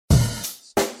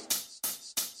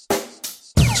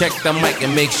Check the mic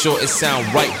and make sure it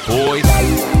sound right, boys.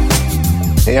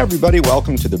 Hey everybody,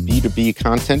 welcome to the B2B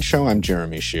Content Show. I'm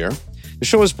Jeremy Shear. The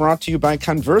show is brought to you by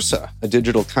Conversa, a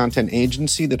digital content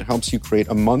agency that helps you create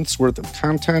a month's worth of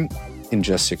content in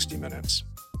just 60 minutes.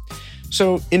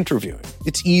 So, interviewing.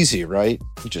 It's easy, right?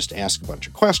 You just ask a bunch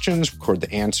of questions, record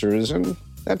the answers, and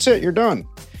that's it, you're done.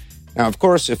 Now, of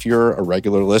course, if you're a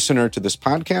regular listener to this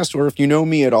podcast, or if you know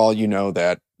me at all, you know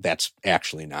that that's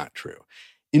actually not true.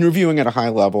 Interviewing at a high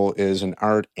level is an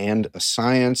art and a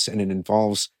science, and it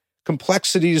involves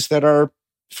complexities that are,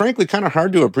 frankly, kind of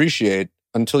hard to appreciate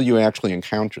until you actually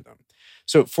encounter them.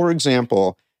 So, for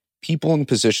example, people in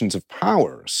positions of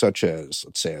power, such as,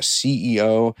 let's say, a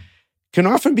CEO, can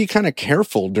often be kind of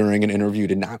careful during an interview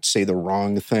to not say the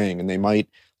wrong thing, and they might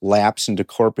lapse into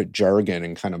corporate jargon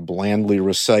and kind of blandly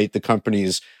recite the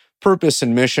company's purpose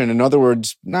and mission. In other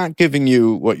words, not giving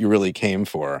you what you really came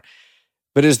for.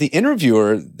 But as the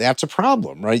interviewer, that's a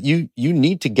problem, right? You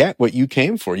need to get what you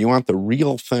came for. You want the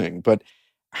real thing. But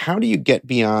how do you get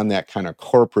beyond that kind of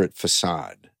corporate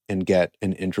facade and get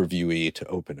an interviewee to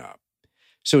open up?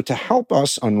 So to help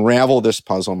us unravel this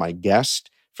puzzle, my guest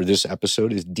for this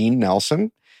episode is Dean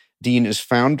Nelson. Dean is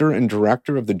founder and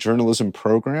director of the journalism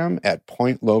program at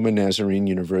Point Loma Nazarene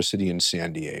University in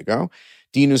San Diego.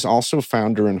 Dean is also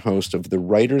founder and host of the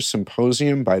Writers'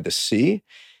 Symposium by the Sea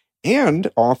and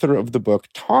author of the book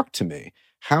Talk to Me,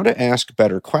 How to Ask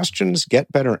Better Questions,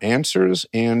 Get Better Answers,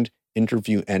 and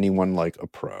Interview Anyone Like a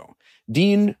Pro.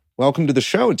 Dean, welcome to the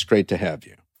show. It's great to have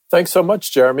you. Thanks so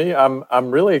much, Jeremy. I'm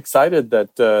really excited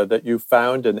that you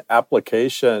found an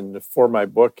application for my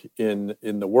book in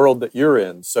the world that you're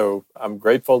in. So I'm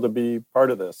grateful to be part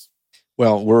of this.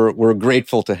 Well, we're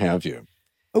grateful to have you.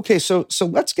 Okay, so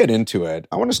let's get into it.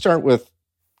 I want to start with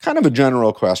kind of a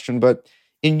general question, but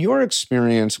in your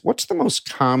experience, what's the most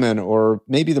common or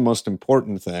maybe the most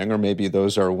important thing, or maybe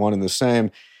those are one and the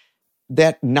same,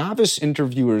 that novice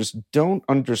interviewers don't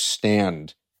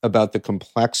understand about the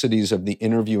complexities of the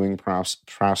interviewing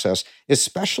process,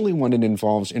 especially when it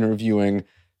involves interviewing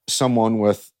someone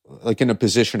with, like, in a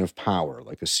position of power,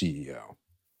 like a CEO?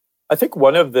 I think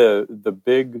one of the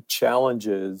big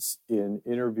challenges in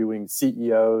interviewing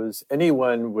CEOs,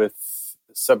 anyone with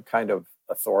some kind of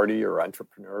authority or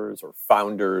entrepreneurs or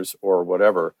founders or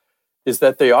whatever, is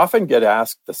that they often get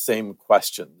asked the same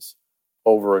questions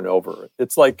over and over.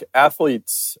 It's like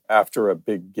athletes after a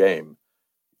big game.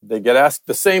 They get asked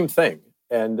the same thing,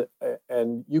 and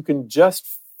you can just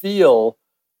feel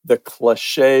the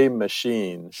cliche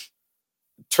machine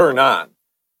turn on.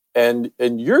 And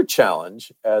your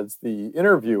challenge as the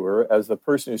interviewer, as the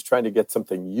person who's trying to get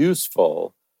something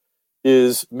useful,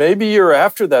 is maybe you're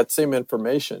after that same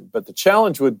information, but the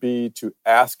challenge would be to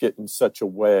ask it in such a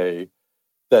way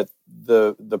that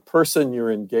the person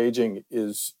you're engaging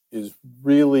is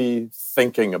really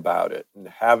thinking about it and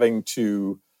having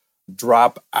to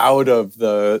drop out of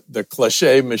the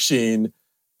cliche machine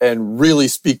and really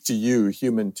speak to you,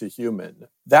 human to human.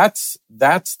 That's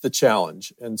the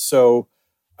challenge. And so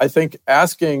I think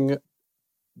asking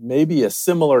maybe a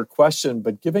similar question,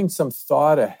 but giving some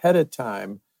thought ahead of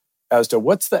time as to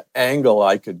what's the angle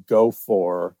I could go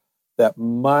for that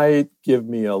might give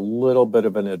me a little bit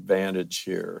of an advantage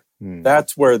here.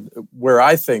 That's where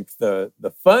I think the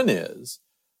fun is.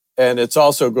 And it's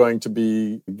also going to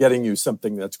be getting you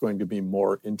something that's going to be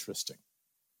more interesting.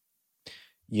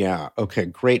 Yeah. Okay.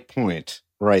 Great point.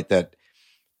 Right. That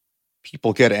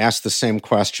people get asked the same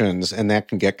questions and that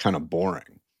can get kind of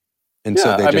boring. And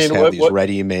so they just have these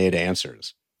ready-made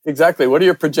answers. Exactly. What are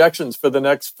your projections for the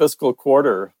next fiscal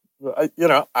quarter? That's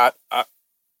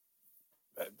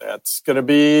going to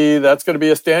be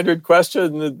a standard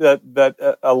question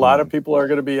that a lot of people are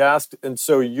going to be asked. And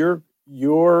so your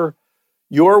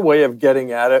way of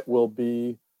getting at it will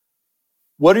be,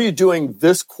 what are you doing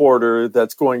this quarter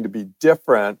that's going to be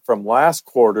different from last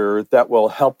quarter that will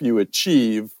help you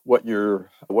achieve what your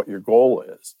goal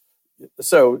is?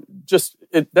 So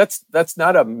that's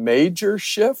not a major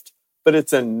shift, but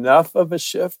it's enough of a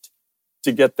shift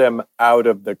to get them out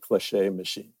of the cliche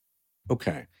machine.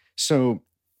 Okay. So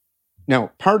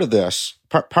now part of this,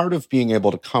 part of being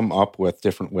able to come up with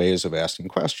different ways of asking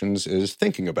questions is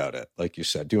thinking about it, like you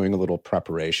said, doing a little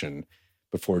preparation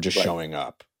before just showing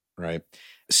up, right?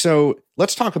 So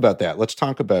let's talk about that. Let's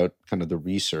talk about kind of the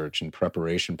research and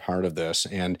preparation part of this.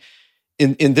 And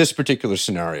in this particular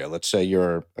scenario, let's say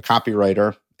you're a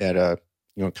copywriter at a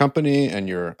company and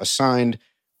you're assigned,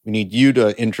 we need you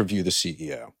to interview the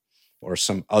CEO or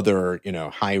some other,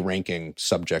 high-ranking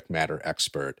subject matter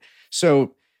expert.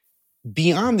 So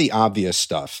beyond the obvious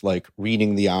stuff, like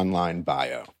reading the online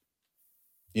bio,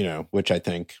 which I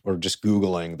think, or just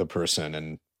Googling the person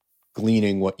and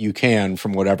gleaning what you can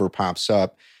from whatever pops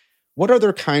up. What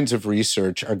other kinds of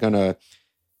research are going to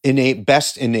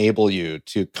best enable you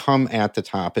to come at the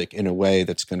topic in a way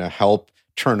that's going to help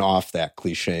turn off that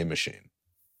cliche machine?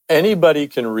 Anybody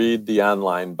can read the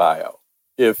online bio.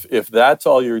 If that's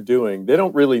all you're doing, they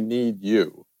don't really need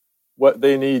you. What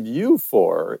they need you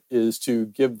for is to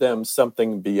give them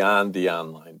something beyond the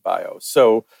online bio.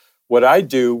 So what I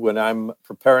do when I'm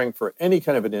preparing for any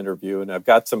kind of an interview, and I've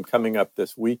got some coming up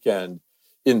this weekend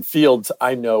in fields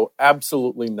I know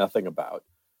absolutely nothing about,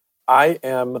 I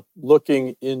am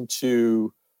looking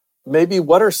into maybe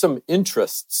what are some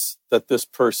interests that this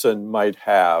person might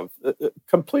have,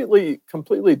 completely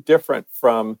different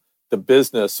from the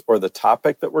business or the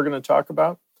topic that we're going to talk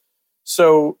about.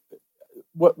 So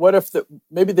what if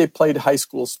maybe they played high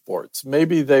school sports,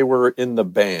 maybe they were in the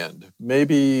band,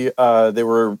 maybe they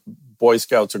were Boy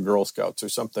Scouts or Girl Scouts or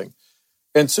something.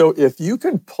 And so if you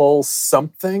can pull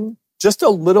something, just a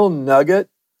little nugget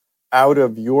out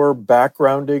of your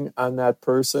backgrounding on that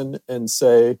person and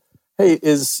say, hey,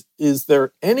 is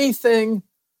there anything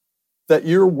that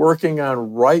you're working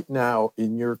on right now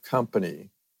in your company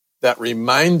that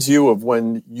reminds you of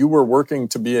when you were working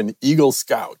to be an Eagle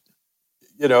Scout?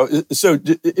 So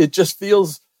it just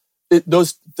feels,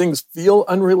 those things feel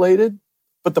unrelated,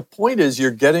 but the point is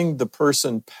you're getting the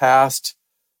person past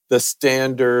the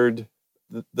standard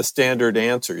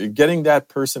answer. You're getting that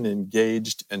person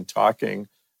engaged and talking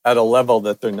at a level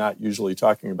that they're not usually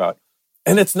talking about.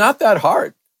 And it's not that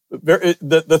hard.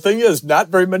 The thing is, not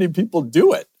very many people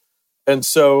do it. And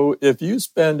so if you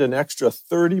spend an extra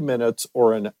 30 minutes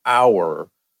or an hour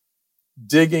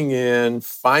digging in,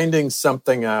 finding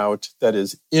something out that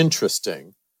is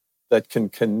interesting, that can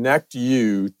connect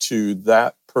you to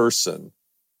that person,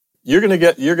 you're going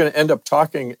to end up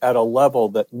talking at a level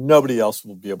that nobody else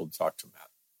will be able to talk to them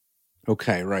at.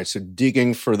 Okay, right. So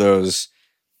digging for those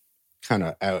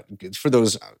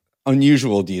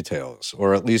unusual details,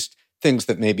 or at least things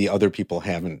that maybe other people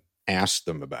haven't asked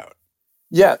them about.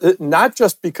 Yeah, not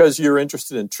just because you're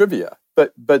interested in trivia,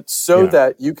 but so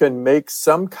that you can make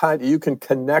you can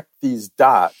connect these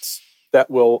dots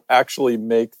that will actually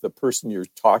make the person you're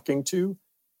talking to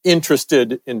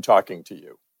interested in talking to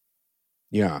you.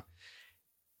 Yeah.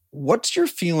 What's your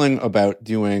feeling about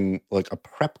doing like a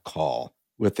prep call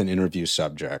with an interview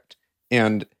subject?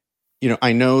 And,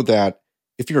 I know that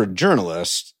if you're a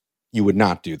journalist, you would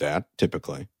not do that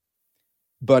typically.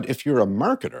 But if you're a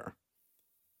marketer,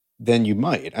 then you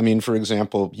might. I mean, for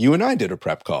example, you and I did a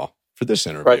prep call for this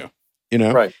interview,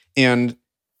 right. Right. And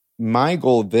my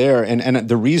goal there, and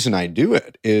the reason I do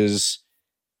it is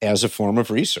as a form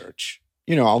of research.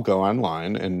 I'll go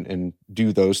online and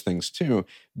do those things too,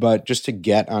 but just to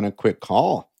get on a quick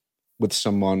call with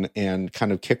someone and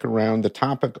kind of kick around the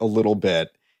topic a little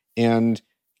bit and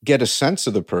get a sense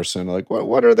of the person, like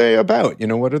what are they about?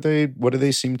 What do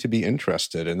they seem to be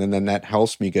interested in? And then that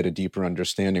helps me get a deeper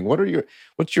understanding.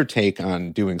 What's your take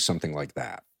on doing something like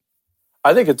that?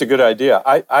 I think it's a good idea.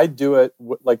 I do it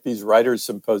like these writers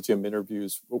symposium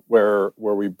interviews where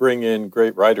we bring in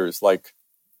great writers like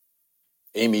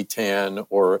Amy Tan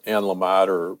or Anne Lamott,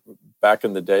 or back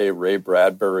in the day, Ray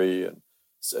Bradbury, and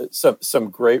some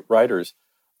great writers.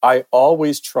 I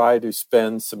always try to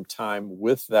spend some time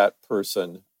with that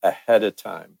person ahead of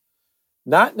time,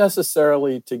 not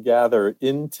necessarily to gather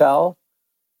intel,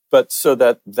 but so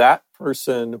that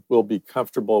person will be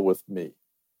comfortable with me.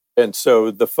 And so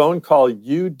the phone call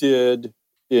you did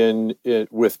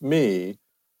with me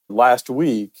last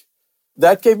week,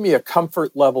 that gave me a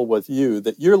comfort level with you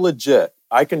that you're legit.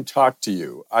 I can talk to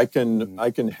you. I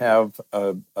can have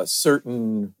a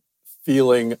certain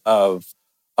feeling of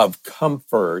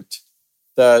comfort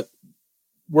that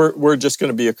we're just going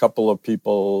to be a couple of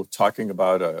people talking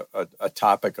about a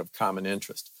topic of common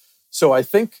interest. So I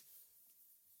think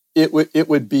it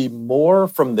would be more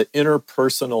from the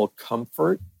interpersonal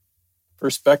comfort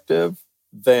perspective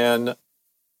than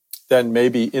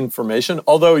maybe information.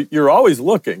 Although you're always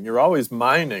looking, you're always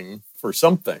mining for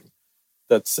something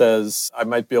that says, I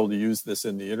might be able to use this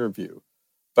in the interview.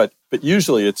 But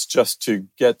usually it's just to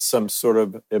get some sort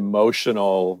of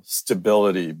emotional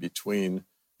stability between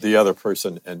the other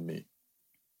person and me.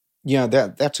 Yeah,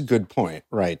 that's a good point,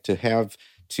 right?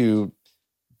 To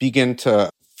begin to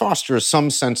foster some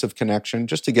sense of connection,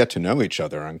 just to get to know each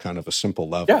other on kind of a simple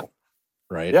level,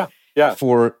 right? Yeah.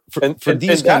 For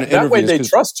these kind of interviews, that way they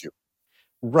trust you,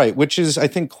 right? Which is, I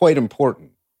think, quite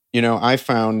important. I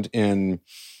found in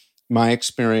my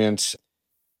experience,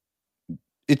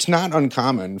 it's not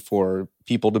uncommon for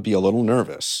people to be a little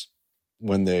nervous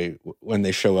when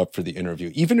they show up for the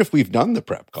interview, even if we've done the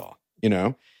prep call,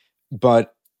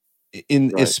 but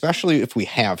especially if we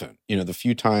haven't, the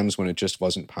few times when it just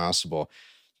wasn't possible,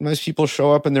 sometimes people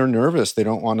show up and they're nervous. They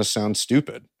don't want to sound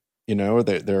stupid, they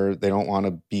don't want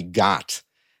to be got.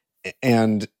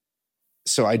 And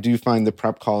so I do find the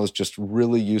prep call is just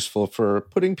really useful for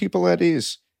putting people at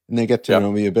ease, and they get to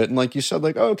know me a bit. And like you said,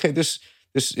 like, oh, okay, this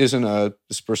isn't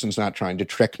this person's not trying to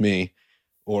trick me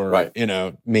or,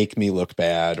 make me look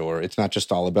bad, or it's not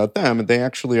just all about them. And they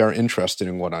actually are interested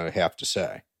in what I have to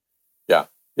say. Yeah.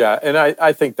 Yeah. And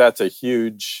I think that's a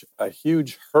huge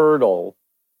hurdle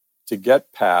to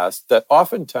get past, that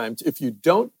oftentimes if you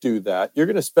don't do that, you're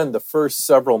going to spend the first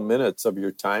several minutes of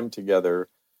your time together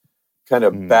kind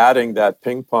of batting that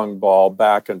ping pong ball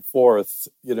back and forth.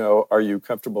 Are you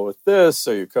comfortable with this?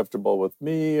 Are you comfortable with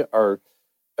me?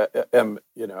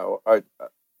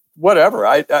 Whatever.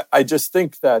 I just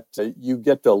think that you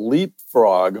get to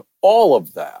leapfrog all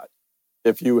of that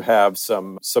if you have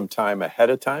some time ahead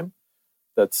of time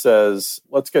that says,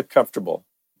 let's get comfortable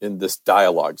in this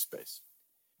dialogue space.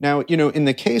 Now, in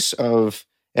the case of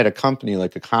at a company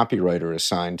like a copywriter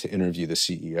assigned to interview the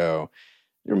CEO,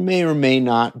 there may or may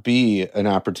not be an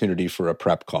opportunity for a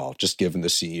prep call, just given the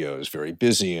CEO is very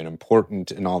busy and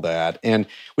important and all that. And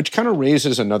which kind of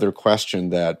raises another question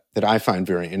that I find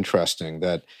very interesting,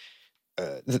 that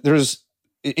there's,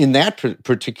 in that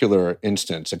particular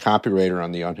instance, a copywriter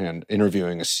on the other hand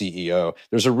interviewing a CEO,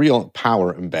 there's a real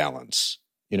power imbalance.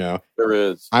 There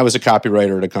is. I was a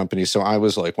copywriter at a company, so I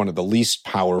was like one of the least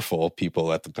powerful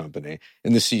people at the company,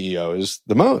 and the CEO is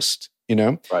the most,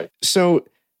 Right. So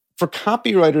for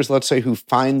copywriters, let's say, who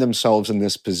find themselves in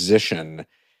this position,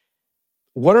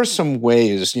 what are some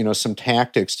ways, some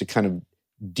tactics to kind of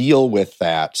deal with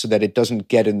that so that it doesn't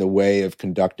get in the way of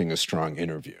conducting a strong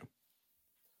interview?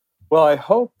 Well, I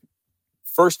hope,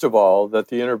 first of all, that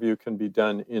the interview can be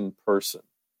done in person.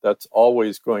 That's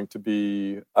always going to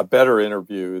be a better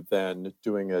interview than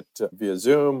doing it via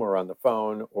Zoom or on the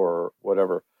phone or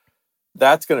whatever.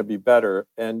 That's going to be better.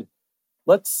 And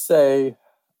let's say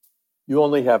you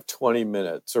only have 20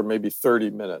 minutes or maybe 30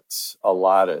 minutes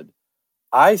allotted.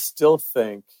 I still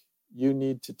think you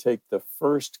need to take the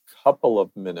first couple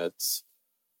of minutes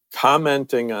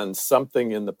commenting on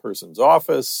something in the person's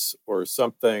office or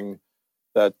something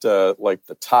that, like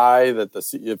the tie that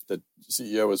if the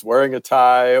CEO is wearing a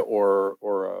tie or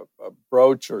a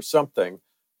brooch or something,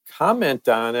 comment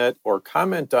on it or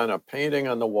comment on a painting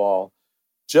on the wall,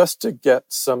 just to get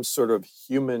some sort of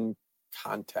human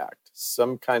contact,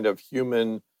 some kind of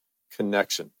human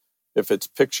connection. If it's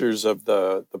pictures of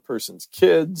the person's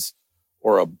kids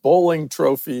or a bowling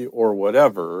trophy or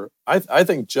whatever, I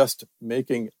think just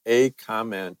making a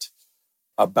comment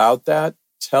about that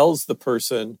tells the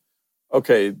person,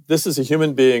 okay, this is a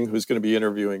human being who's going to be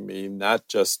interviewing me, not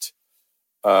just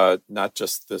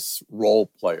this role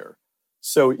player.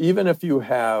 So even if you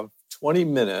have 20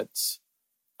 minutes,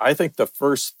 I think the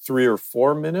first 3 or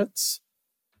 4 minutes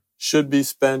should be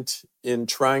spent in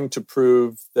trying to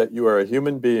prove that you are a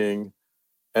human being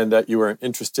and that you are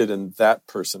interested in that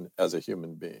person as a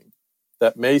human being.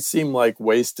 That may seem like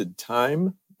wasted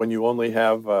time when you only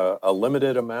have a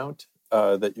limited amount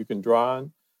that you can draw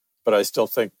on, but I still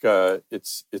think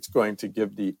it's going to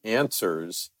give the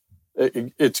answers.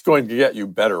 It's going to get you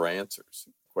better answers,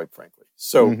 quite frankly.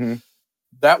 So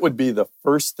that would be the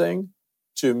first thing,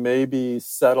 to maybe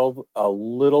settle a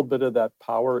little bit of that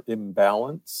power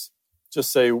imbalance. Just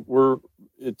say we're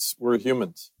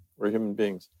humans, we're human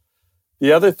beings.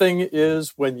 The other thing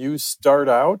is, when you start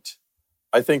out,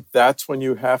 I think that's when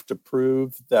you have to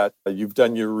prove that you've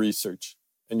done your research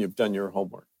and you've done your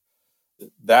homework.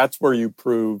 That's where you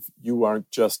prove you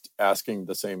aren't just asking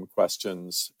the same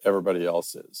questions everybody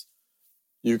else is.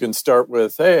 You can start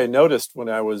with, hey, I noticed when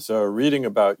I was reading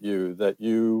about you that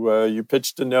you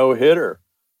pitched a no-hitter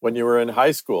when you were in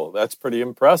high school. That's pretty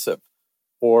impressive.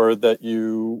 Or that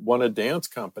you won a dance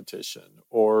competition,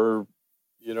 or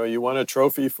you won a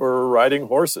trophy for riding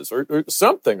horses, or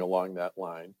something along that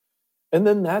line. And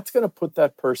then that's going to put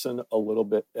that person a little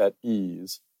bit at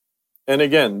ease. And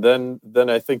again, then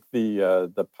I think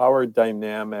the power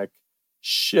dynamic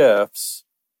shifts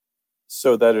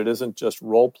so that it isn't just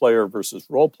role player versus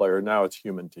role player. Now it's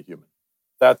human to human.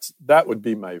 That would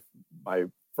be my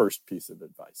first piece of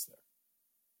advice there.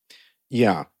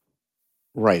 Yeah,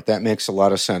 right. That makes a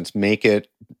lot of sense. Bring it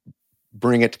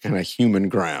to kind of human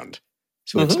ground.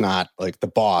 So it's not like the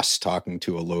boss talking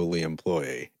to a lowly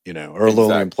employee, or a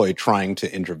lowly employee trying to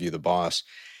interview the boss.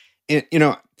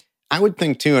 I would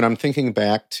think too, and I'm thinking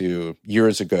back to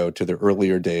years ago to the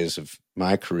earlier days of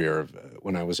my career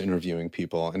when I was interviewing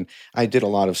people, and I did a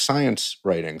lot of science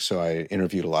writing, so I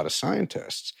interviewed a lot of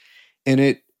scientists,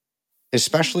 and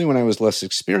especially when I was less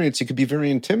experienced, it could be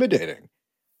very intimidating.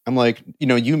 I'm like,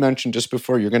 you mentioned just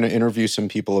before you're going to interview some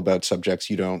people about subjects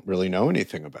you don't really know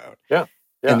anything about. Yeah.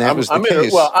 And that was the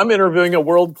case. I'm interviewing a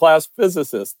world-class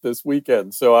physicist this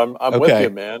weekend, so I'm Okay. with you,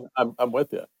 man. I'm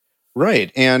with you.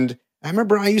 Right. And I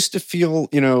remember I used to feel,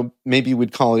 maybe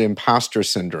we'd call it imposter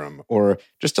syndrome or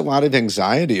just a lot of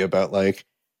anxiety about like,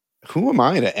 who am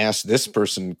I to ask this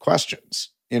person questions?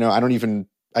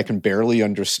 I can barely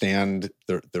understand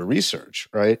the research,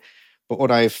 right? But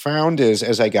what I found is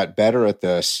as I got better at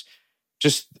this,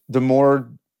 just the more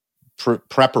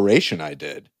preparation I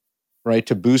did, right,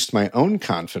 to boost my own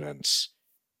confidence,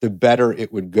 the better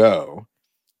it would go.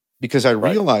 Because I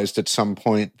realized at some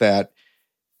point that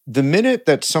the minute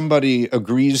that somebody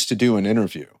agrees to do an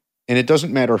interview, and it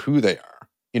doesn't matter who they are,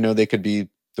 they could be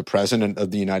the president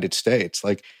of the United States,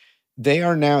 like they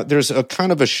are now, there's a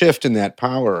kind of a shift in that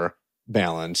power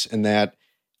balance and that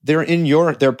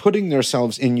they're putting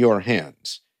themselves in your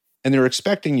hands and they're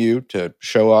expecting you to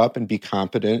show up and be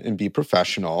competent and be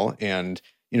professional and,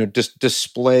 just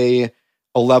display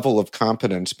a level of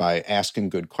competence by asking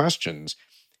good questions.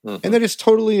 Mm-hmm. And that it's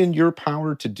totally in your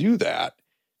power to do that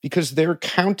because they're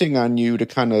counting on you to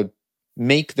kind of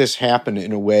make this happen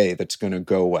in a way that's going to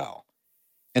go well.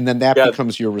 And then that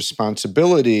becomes your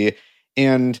responsibility.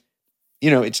 And,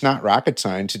 it's not rocket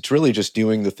science. It's really just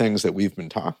doing the things that we've been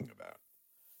talking about.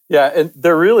 Yeah, and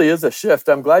there really is a shift.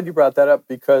 I'm glad you brought that up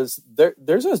because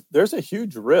there's a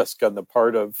huge risk on the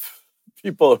part of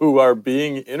people who are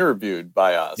being interviewed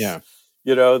by us. Yeah.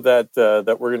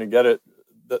 That we're going to get it.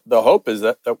 The hope is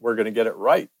that we're going to get it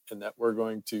right and that we're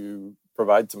going to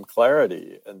provide some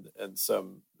clarity and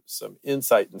some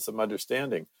insight and some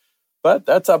understanding. But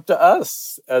that's up to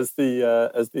us as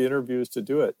the interviewers to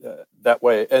do it that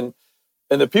way. And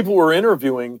the people we're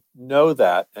interviewing know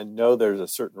that and know there's a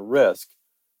certain risk,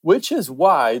 which is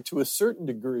why, to a certain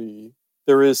degree,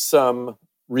 there is some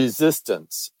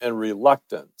resistance and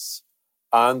reluctance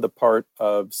on the part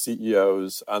of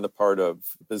CEOs, on the part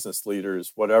of business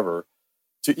leaders, whatever,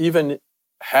 to even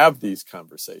have these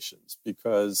conversations.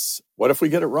 Because what if we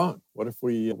get it wrong? What if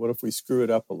we screw it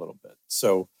up a little bit?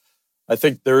 So I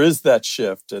think there is that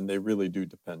shift, and they really do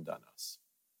depend on us.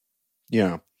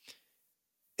 Yeah.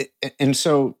 And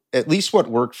so at least what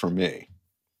worked for me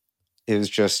is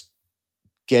just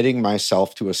getting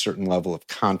myself to a certain level of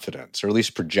confidence, or at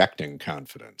least projecting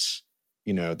confidence,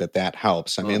 that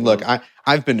helps. I mean, look,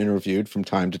 I've been interviewed from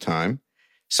time to time,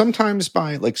 sometimes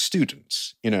by like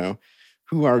students,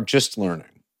 who are just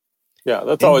learning. Yeah,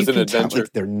 that's always an adventure.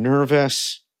 Like, they're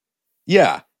nervous.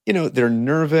 Yeah, they're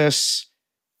nervous.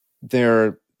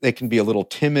 They can be a little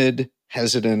timid,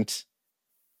 hesitant,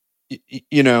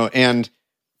 and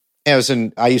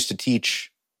I used to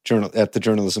teach at the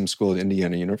journalism school at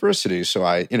Indiana University. So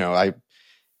I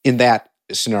in that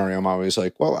scenario, I'm always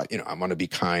like, well, I want to be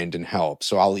kind and help.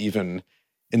 So I'll even,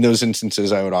 in those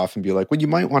instances, I would often be like, well, you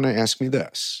might want to ask me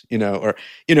this,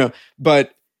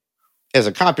 but as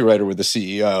a copywriter with the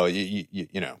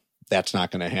CEO, that's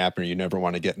not going to happen. You never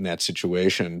want to get in that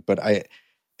situation. But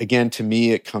to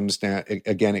me, it comes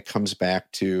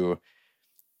back to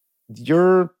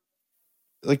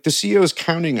like the CEO is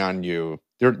counting on you.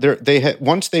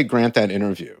 Once they grant that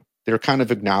interview, they're kind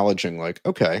of acknowledging like,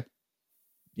 okay,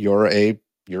 you're a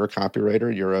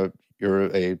copywriter, you're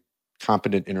a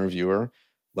competent interviewer.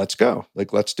 Let's go.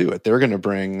 Like, let's do it. They're going to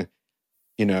bring,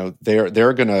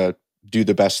 they're going to do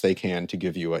the best they can to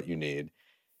give you what you need.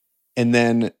 And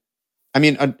then, I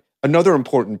mean, another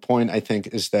important point I think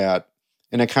is that,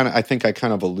 and I think I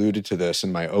kind of alluded to this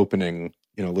in my opening,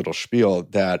 little spiel,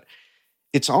 that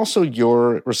it's also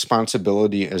your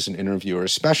responsibility as an interviewer,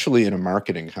 especially in a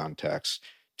marketing context,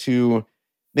 to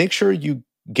make sure you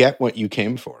get what you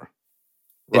came for.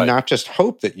 Right. And not just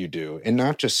hope that you do, and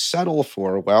not just settle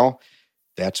for, well,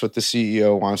 that's what the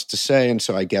CEO wants to say, and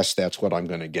so I guess that's what I'm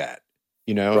going to get.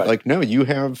 Right. Like, no, you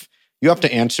have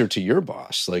to answer to your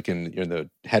boss, like you're the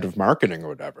head of marketing or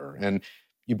whatever, and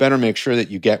you better make sure that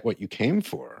you get what you came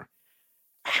for.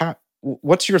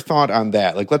 What's your thought on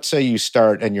that? Like, let's say you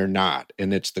start and you're not,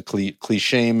 and it's the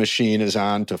cliche machine is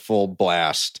on to full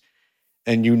blast,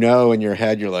 and in your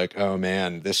head, you're like, oh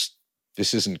man, this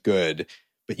isn't good.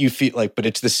 But you feel like, but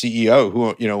it's the CEO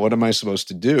who, what am I supposed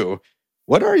to do?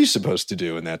 What are you supposed to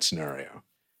do in that scenario?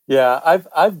 Yeah,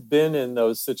 I've been in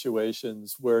those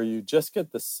situations where you just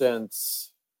get the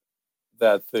sense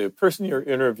that the person you're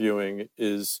interviewing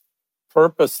is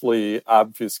purposely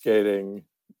obfuscating,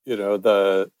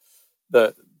 the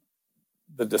the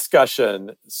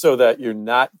discussion so that you're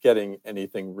not getting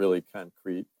anything really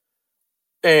concrete,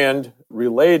 and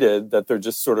related, that they're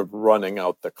just sort of running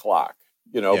out the clock,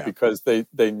 because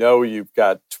they know you've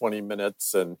got 20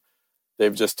 minutes and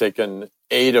they've just taken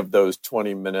 8 of those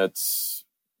 20 minutes,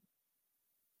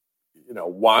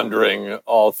 wandering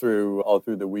all through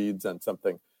the weeds on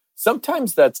something.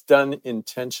 Sometimes that's done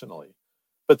intentionally,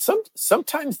 but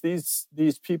sometimes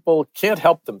these people can't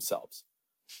help themselves.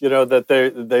 That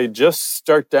they just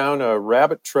start down a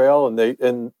rabbit trail and they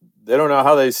don't know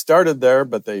how they started there,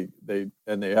 but they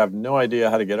have no idea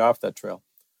how to get off that trail.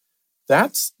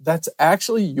 That's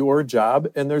actually your job,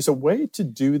 and there's a way to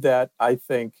do that, I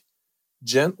think,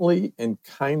 gently and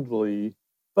kindly,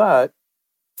 but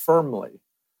firmly.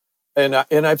 And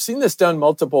I've seen this done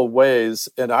multiple ways,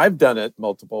 and I've done it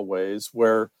multiple ways,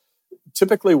 where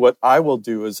typically what I will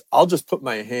do is I'll just put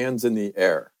my hands in the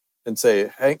air and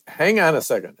say, hang on a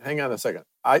second.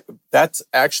 That's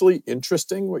actually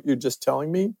interesting what you're just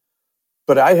telling me,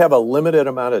 but I have a limited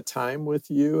amount of time with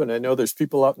you, and I know there's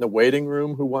people out in the waiting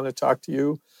room who want to talk to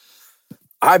you.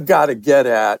 I've got to get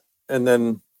at, and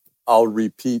then I'll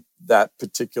repeat that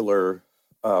particular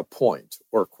point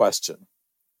or question.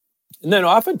 And then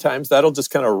oftentimes that'll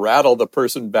just kind of rattle the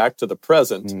person back to the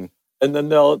present, and then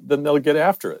they'll get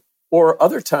after it. Or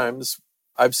other times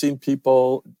I've seen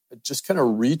people just kind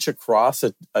of reach across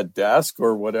a desk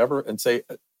or whatever and say,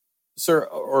 sir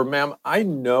or ma'am, I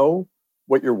know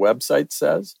what your website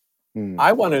says.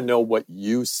 I want to know what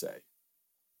you say.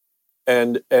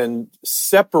 And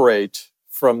separate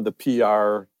from the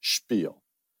PR spiel.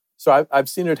 So I've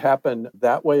seen it happen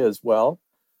that way as well.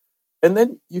 And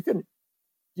then you can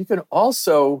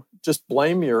also just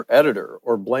blame your editor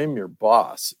or blame your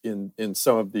boss in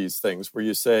some of these things where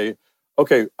you say,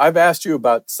 okay, I've asked you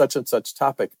about such and such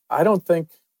topic. I don't think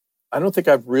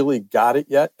I've really got it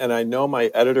yet, and I know my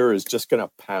editor is just going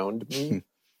to pound me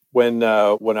when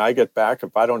I get back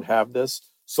if I don't have this.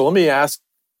 So let me ask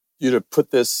you to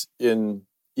put this in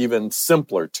even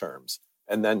simpler terms,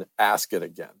 and then ask it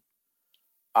again.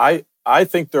 I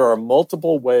think there are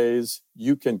multiple ways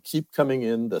you can keep coming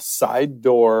in the side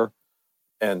door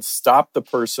and stop the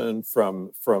person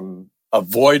from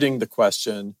avoiding the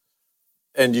question.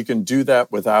 And you can do that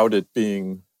without it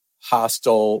being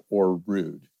hostile or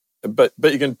rude. But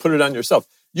you can put it on yourself.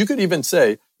 You could even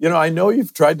say, I know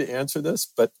you've tried to answer this,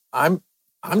 but I'm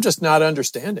just not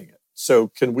understanding it. So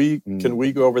can we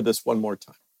go over this one more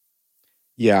time?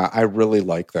 Yeah, I really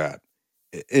like that.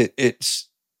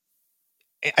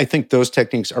 I think those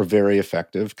techniques are very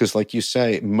effective because, like you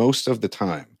say, most of the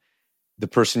time, the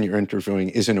person you're interviewing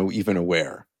isn't even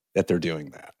aware that they're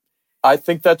doing that. I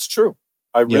think that's true.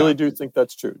 I really do think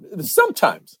that's true.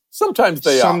 Sometimes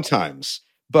they are.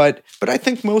 But I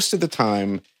think most of the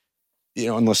time,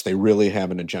 unless they really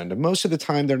have an agenda, most of the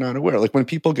time they're not aware. Like when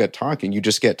people get talking, you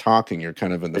just get talking. You're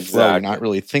kind of in the flow. You're not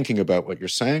really thinking about what you're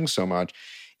saying so much.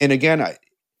 And again,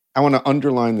 I want to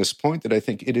underline this point that I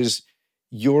think it is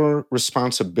your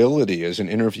responsibility as an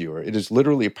interviewer. It is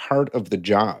literally part of the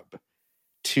job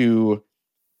to,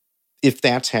 if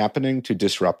that's happening, to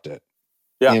disrupt it.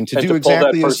 Yeah, and to do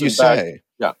exactly as you say.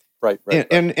 Yeah, right.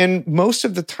 And most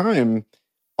of the time,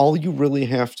 all you really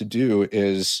have to do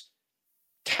is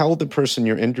tell the person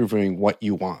you're interviewing what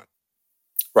you want.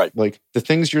 Right. Like the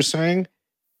things you're saying,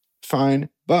 fine,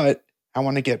 but I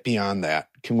want to get beyond that.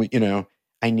 Can we,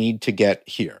 I need to get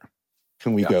here.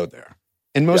 Can we go there?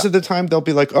 And most of the time they'll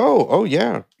be like, oh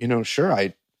yeah,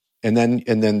 sure. And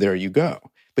then there you go.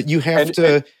 But you have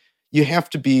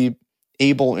to be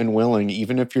able and willing,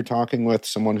 even if you're talking with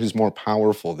someone who's more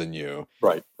powerful than you,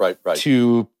 right,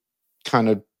 to kind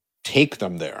of take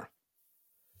them there.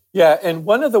 Yeah, and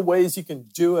one of the ways you can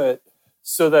do it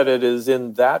so that it is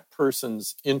in that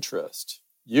person's interest,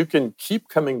 you can keep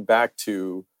coming back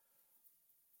to,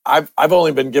 I've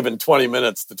only been given 20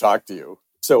 minutes to talk to you,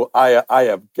 so I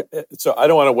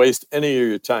don't want to waste any of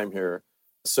your time here.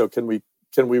 So can we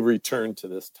return to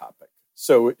this topic?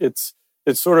 So it's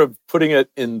sort of putting it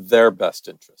in their best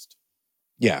interest.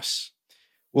 Yes.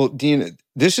 Well, Dean,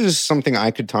 this is something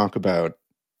I could talk about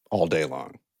all day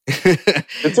long.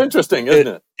 It's interesting, isn't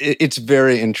it? It's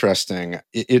very interesting.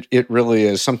 It really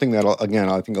is something that, again,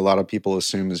 I think a lot of people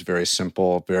assume is very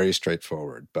simple, very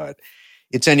straightforward, but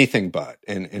it's anything but.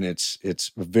 And it's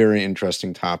a very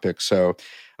interesting topic. So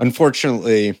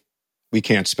unfortunately, we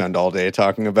can't spend all day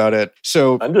talking about it.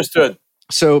 So understood.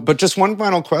 So, but just one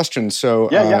final question. So,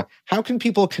 how can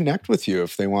people connect with you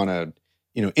if they want to,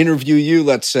 interview you,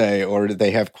 let's say, or do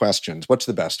they have questions? What's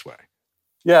the best way?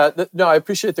 Yeah, no, I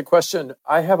appreciate the question.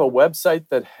 I have a website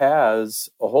that has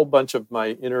a whole bunch of my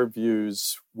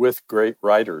interviews with great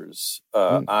writers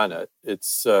on it.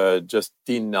 It's just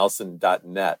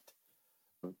deannelson.net.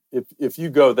 If you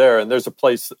go there, and there's a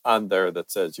place on there that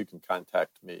says you can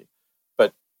contact me,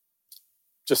 but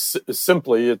just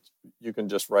simply, you can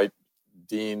just write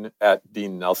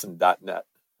dean@deannelson.net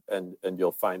and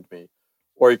you'll find me.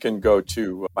 Or you can go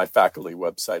to my faculty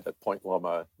website at Point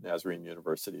Loma Nazarene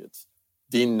University. It's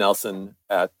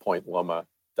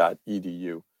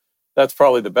deannelson@pointloma.edu. That's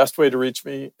probably the best way to reach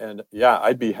me. And yeah,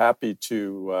 I'd be happy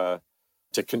to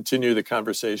continue the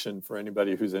conversation for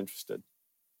anybody who's interested.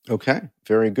 Okay,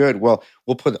 very good. Well,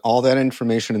 we'll put all that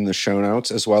information in the show notes,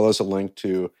 as well as a link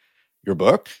to your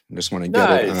book. I just want to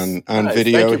get it on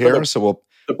video here. So we'll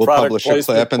publish a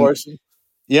clip. And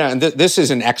yeah, and this is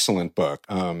an excellent book.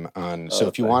 So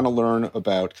if you want to learn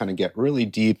about, kind of get really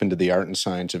deep into the art and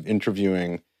science of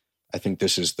interviewing, I think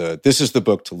this is the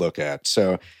book to look at.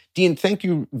 So, Dean, thank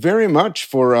you very much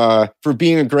for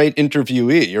being a great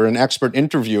interviewee. You're an expert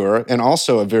interviewer and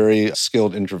also a very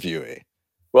skilled interviewee.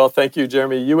 Well, thank you,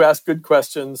 Jeremy. You asked good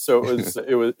questions, so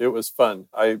it was fun.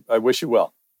 I wish you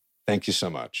well. Thank you so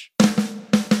much.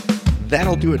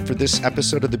 That'll do it for this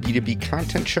episode of the B2B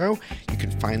Content Show. You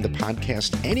can find the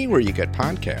podcast anywhere you get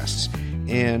podcasts.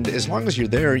 And as long as you're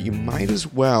there, you might as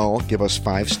well give us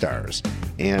 5 stars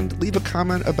and leave a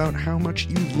comment about how much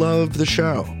you love the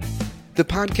show. The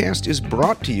podcast is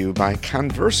brought to you by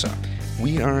Conversa.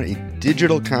 We are a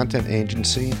digital content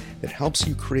agency that helps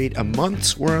you create a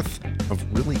month's worth of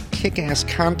really kick-ass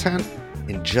content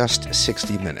in just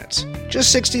 60 minutes.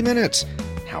 Just 60 minutes.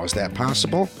 How is that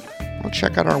possible? Well,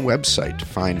 check out our website to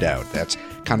find out. That's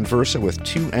Conversa with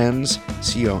 2 N's,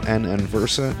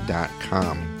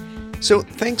 CONNversa.com. So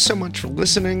thanks so much for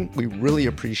listening. We really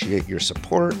appreciate your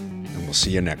support, and we'll see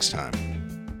you next time.